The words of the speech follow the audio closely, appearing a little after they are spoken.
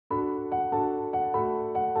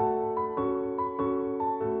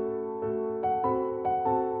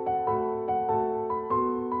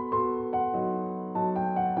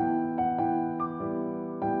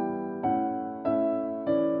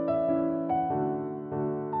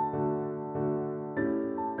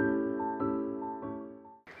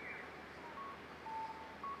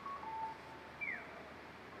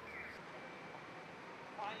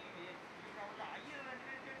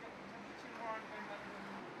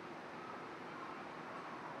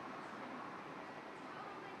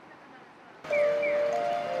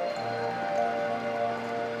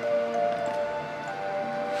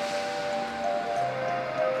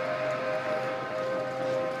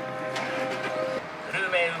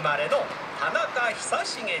生まれの田中久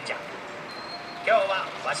重じゃ。今日は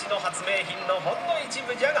わしの発明品のほんの一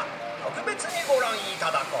部じゃが特別にご覧い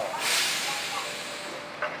ただこう。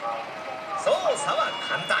操作は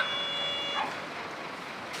簡単。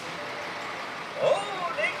お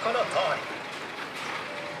ーね、この通り。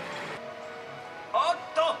おっ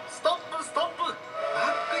と、ストップストップ、バッ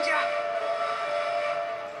クじゃ。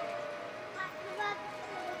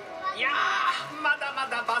いやー、まだま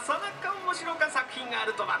だバサナか面白か作品があ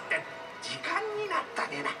るとばって時間になった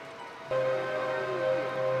ねな。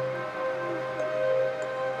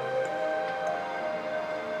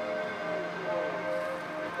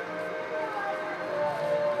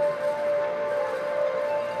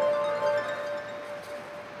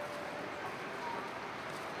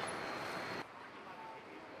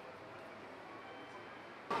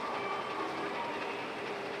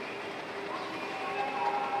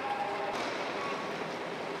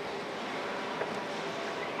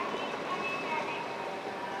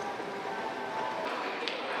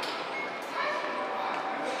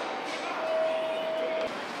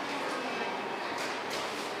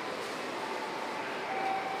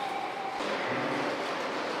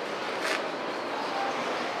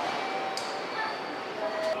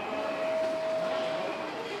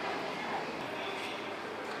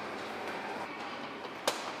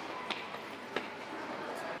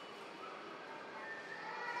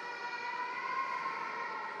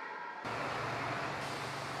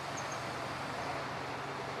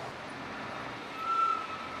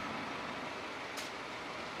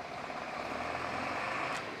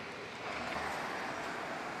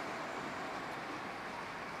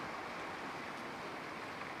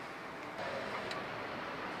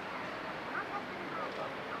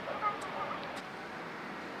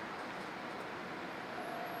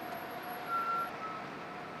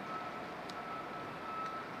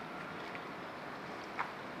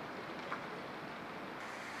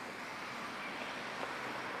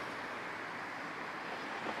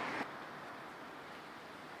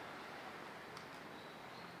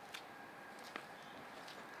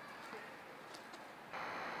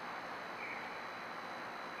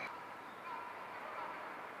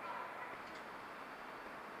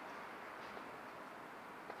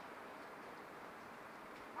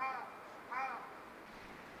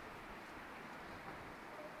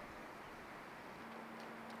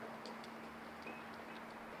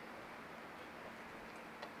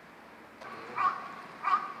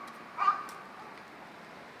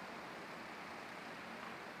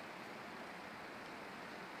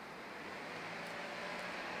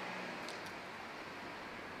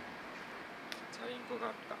チャリンコがあ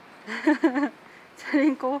った。チャリ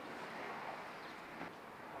ンコ。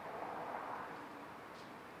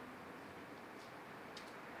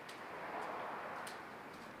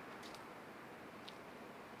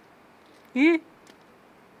え？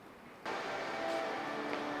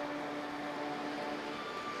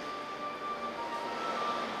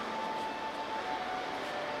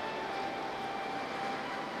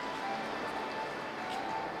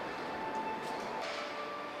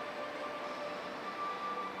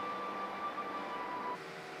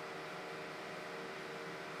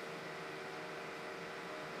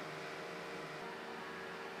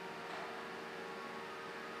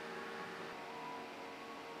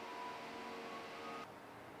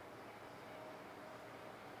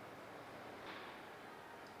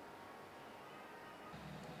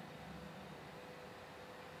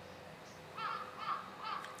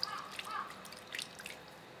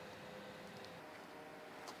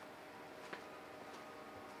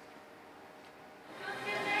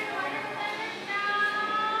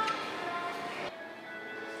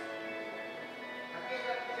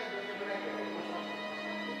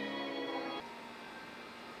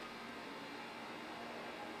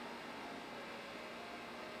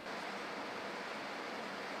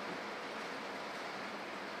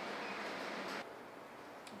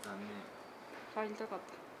残念。帰りたかった。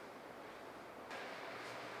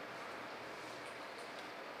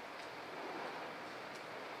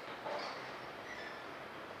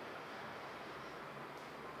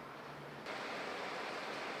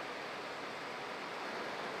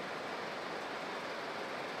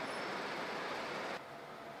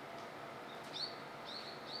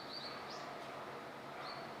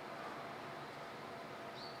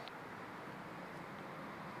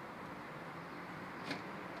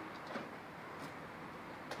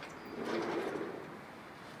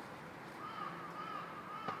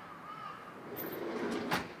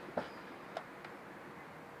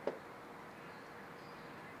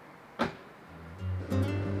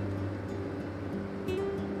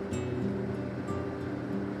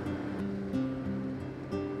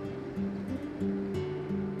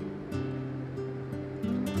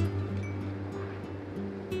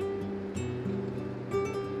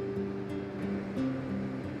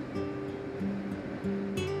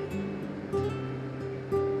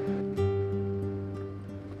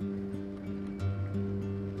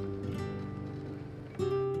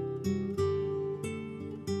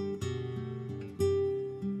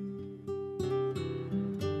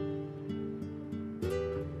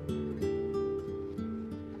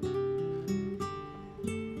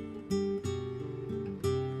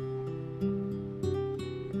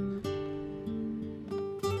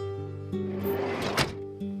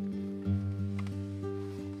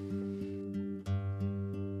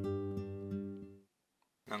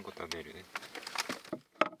何個食べる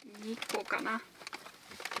2個かな。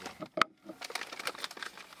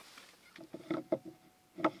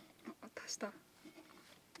足した。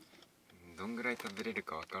どんぐらい食べれる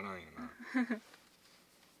かわからんよな。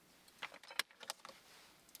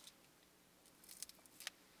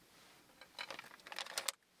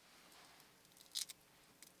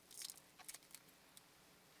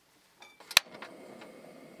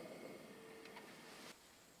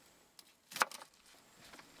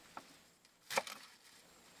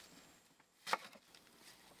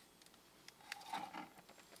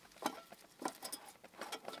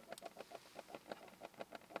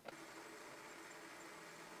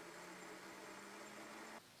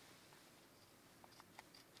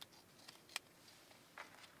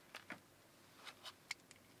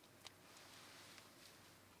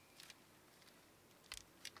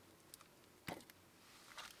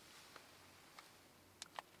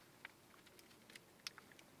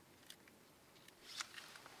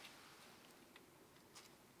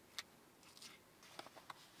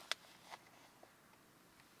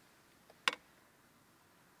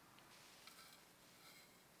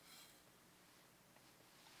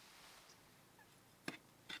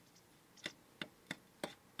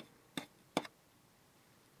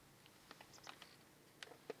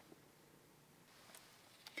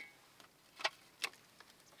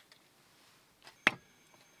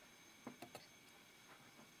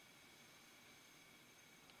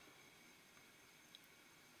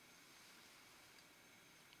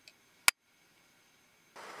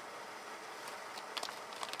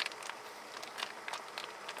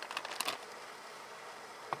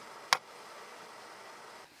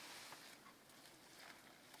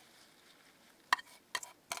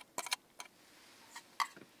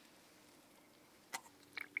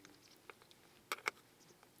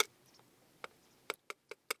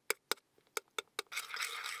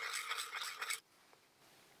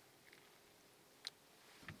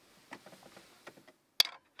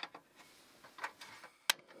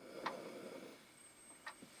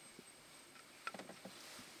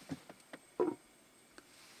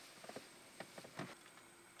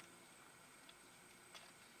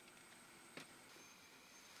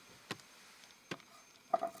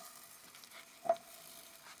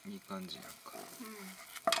いい感じなんか。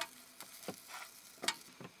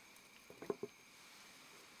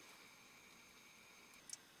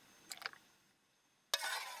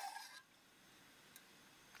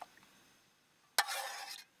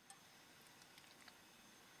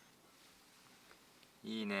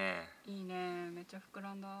いいね。いいね。めっちゃ膨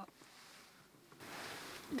らんだ。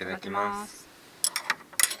いただきます。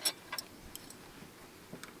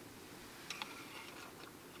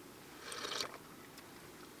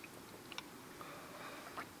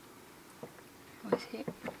美味しい。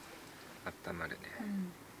あったまるね。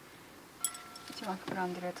一番膨ら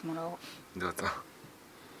んでるやつもらおう。どうぞ。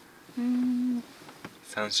3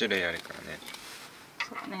 3種類あるからね。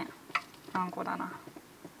そうだね。あんこだな。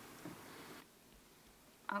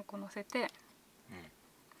あんこ乗せて、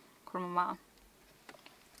このまま。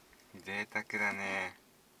贅沢だね。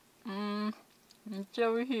めっちゃ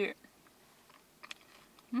美味しい。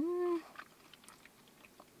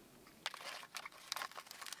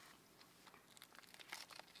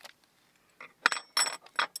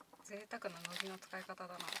贅沢な海苔の使い方だ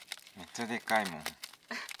な。めっちゃでかいもん。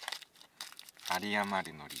有り余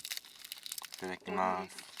る海苔。いただきま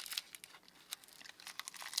す。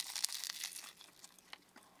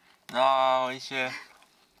あー、美味しい。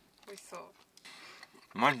美味しそう。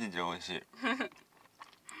マジで美味しい。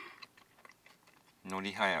海苔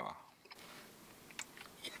派やわ。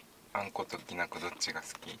あんこときなこどっちが好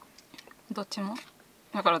き？どっちも。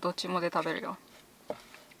だからどっちもで食べるよ。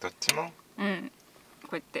どっちも？こ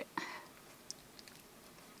うやって。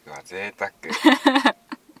うわ、贅沢。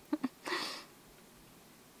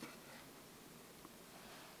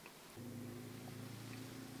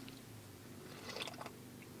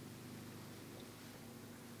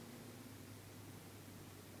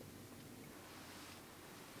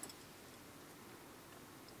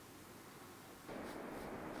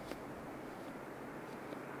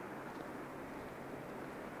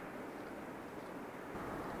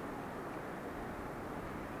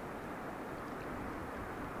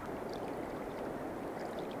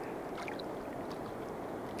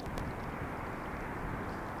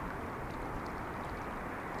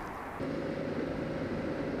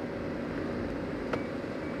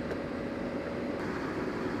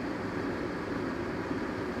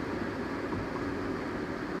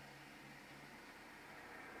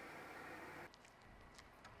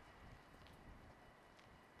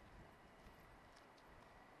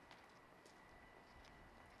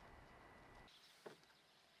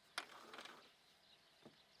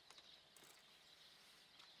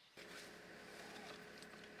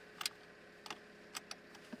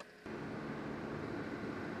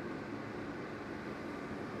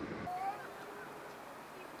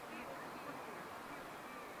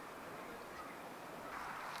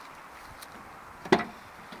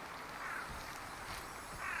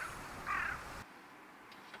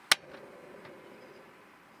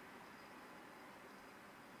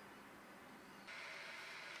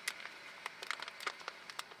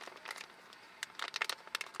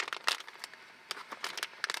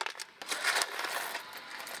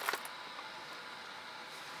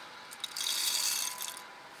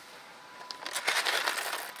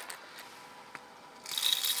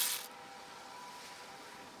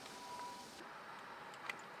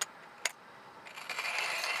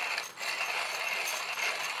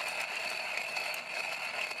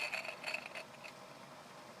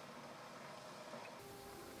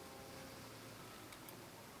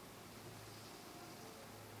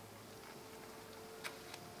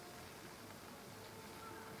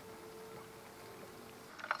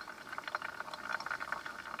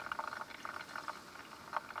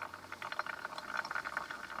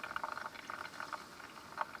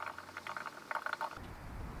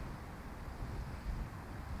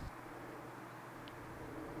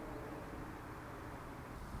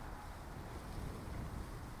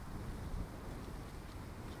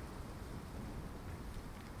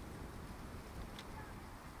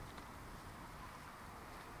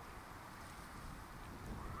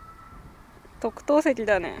特等席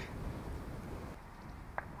だね。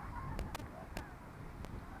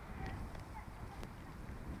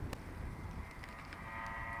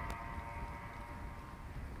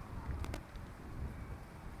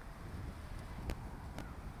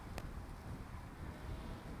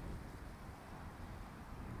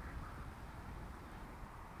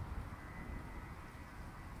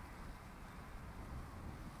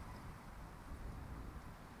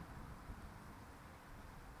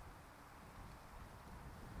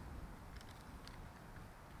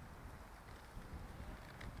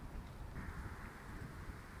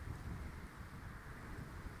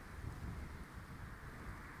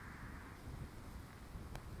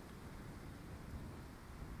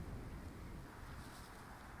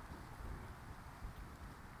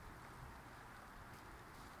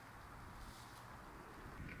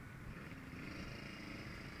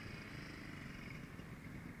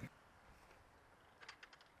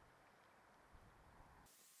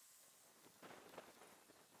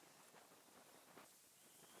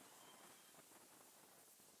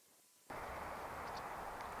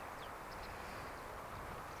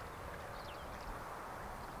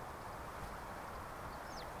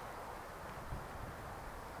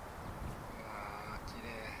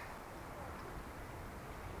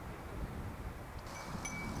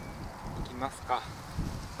ますか。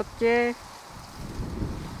オッケー。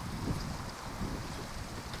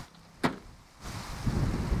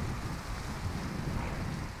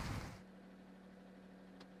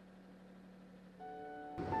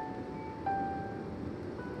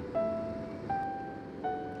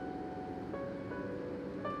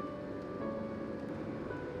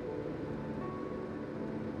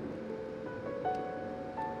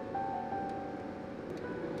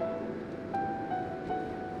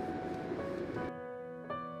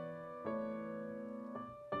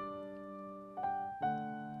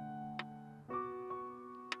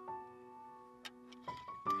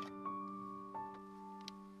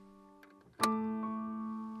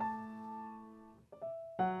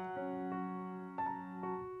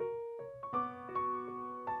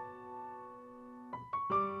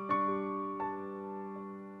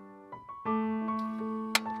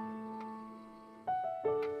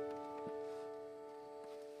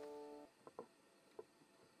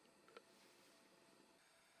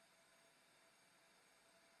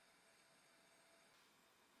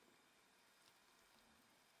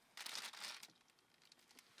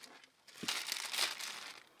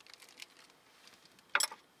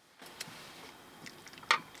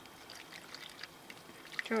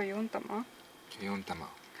今日4玉？今日4玉。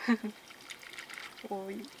多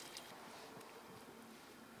い。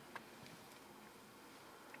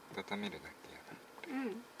温めるだけやな。う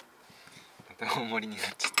ん。また大盛りにな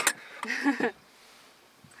っちゃっ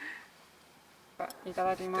た。いた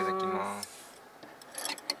だきます。いただきます。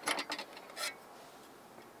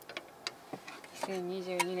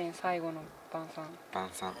2022年最後の晩餐。晩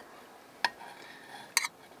餐。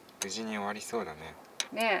無事に終わりそうだね。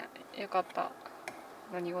ねえ、よかった。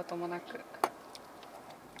何事もなく。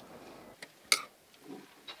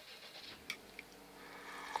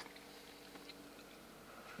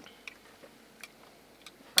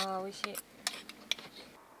あー、美味しい。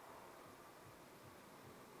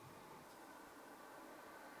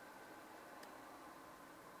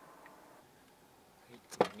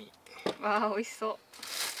わあ、美味しそう。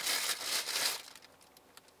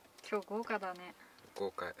今日豪華だね。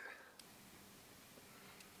豪華。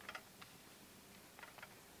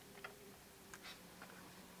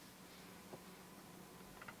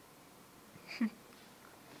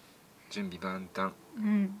準備万端。う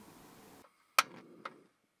ん。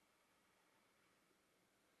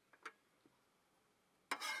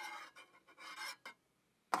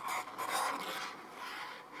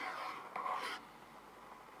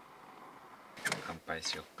乾杯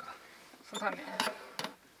しよっか。そうだね。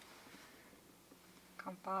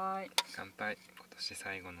乾杯。乾杯。今年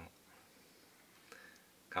最後の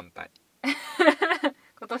乾杯。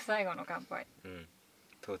今年最後の乾杯。うん。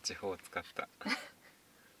当地法を使った。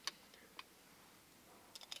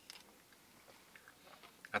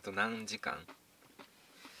あと何時間？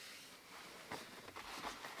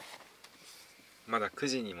まだ9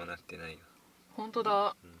時にもなってないよ。本当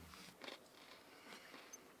だ。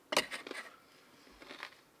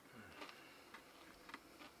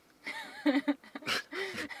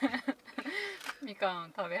みかんを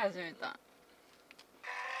食べ始めた。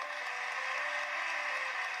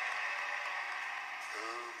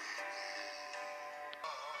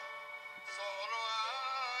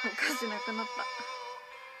お菓子なくなった。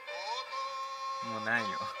もうないよ。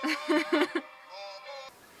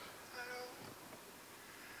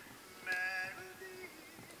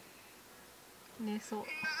寝そう。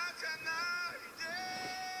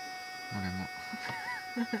俺も。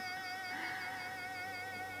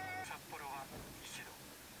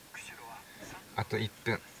あと1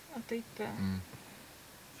分。あと1分。う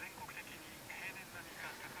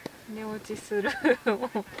ん。寝落ちする。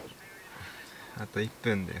あと1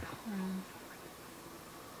分だよ。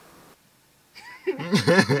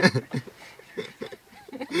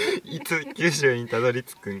いつ九州にたどり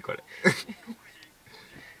着くんこれ。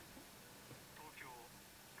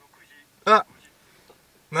あ、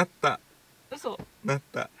なった。嘘。なっ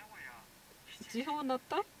た。時報なっ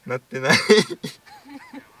た？なってない。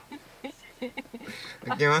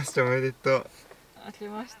明けましておめでとう。明け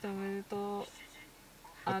ましておめでとう。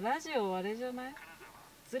あ、ラジオあれじゃない？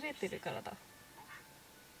ずれてるからだ。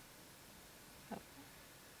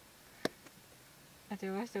明け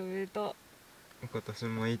ましておめでとう。今年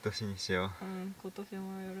もいい年にしよう。うん、今年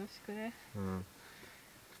もよろしくね。う。うん。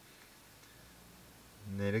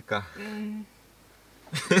寝るか。うん。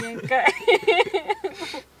限界。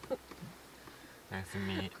おやす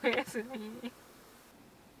み。おやすみ。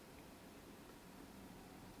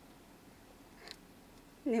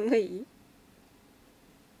眠い？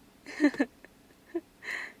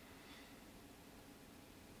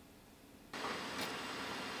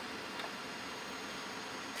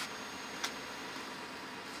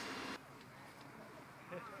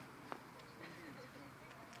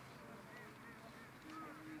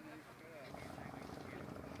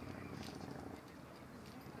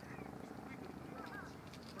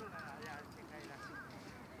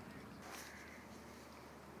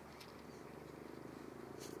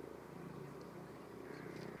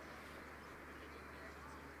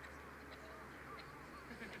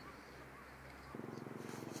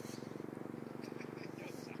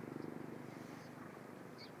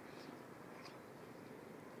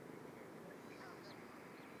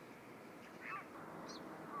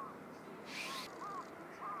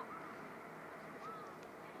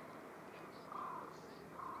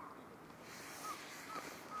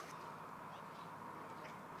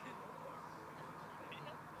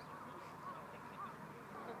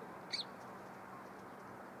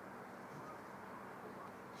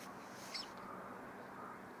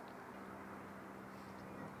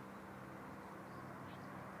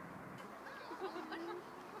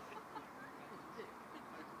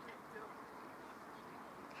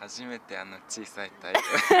初めてあの小さいタイプ。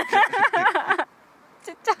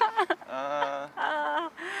ちっちゃ。あ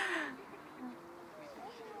あ。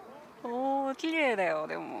おお、綺麗だよ。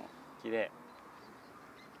でも綺麗。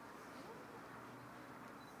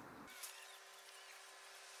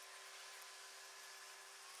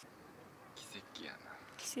奇跡やな。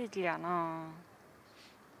奇跡やな。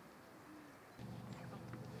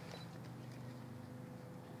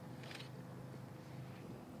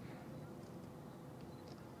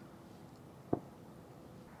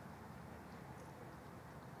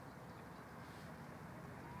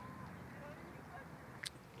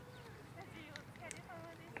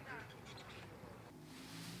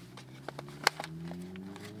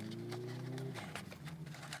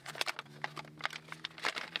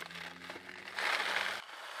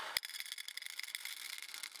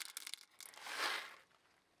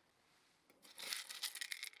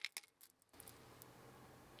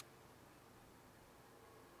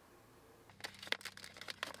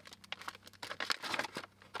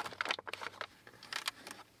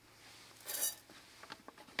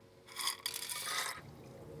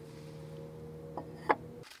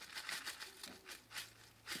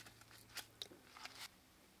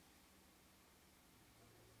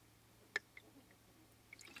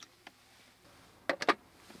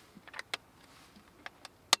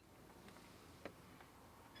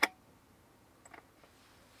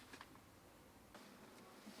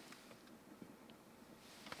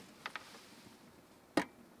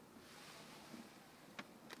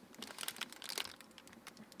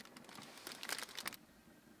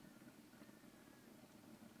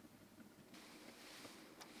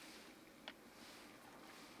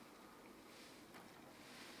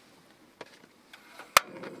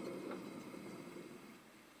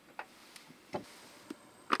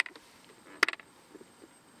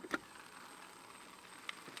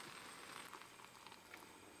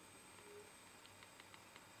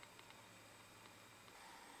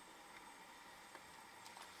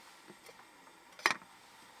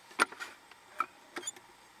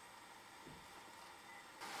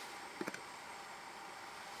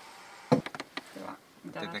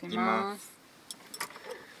いただきます。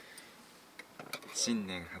新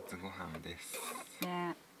年初ご飯です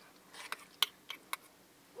ね。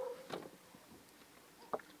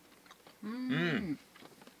うん。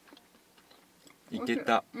いけ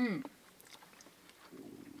た。うん。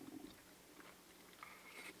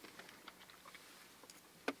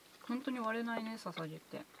本当に割れないね、ささげっ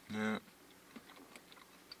てね。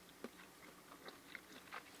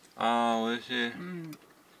あー、美味しい。うん、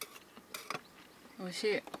美味しい。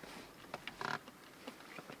い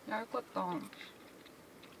や、よかった。あ、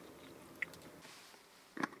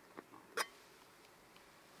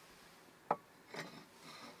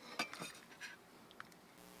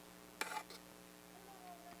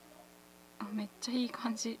めっちゃいい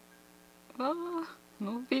感じ。わあ、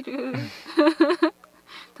伸びる。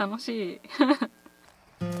楽しい。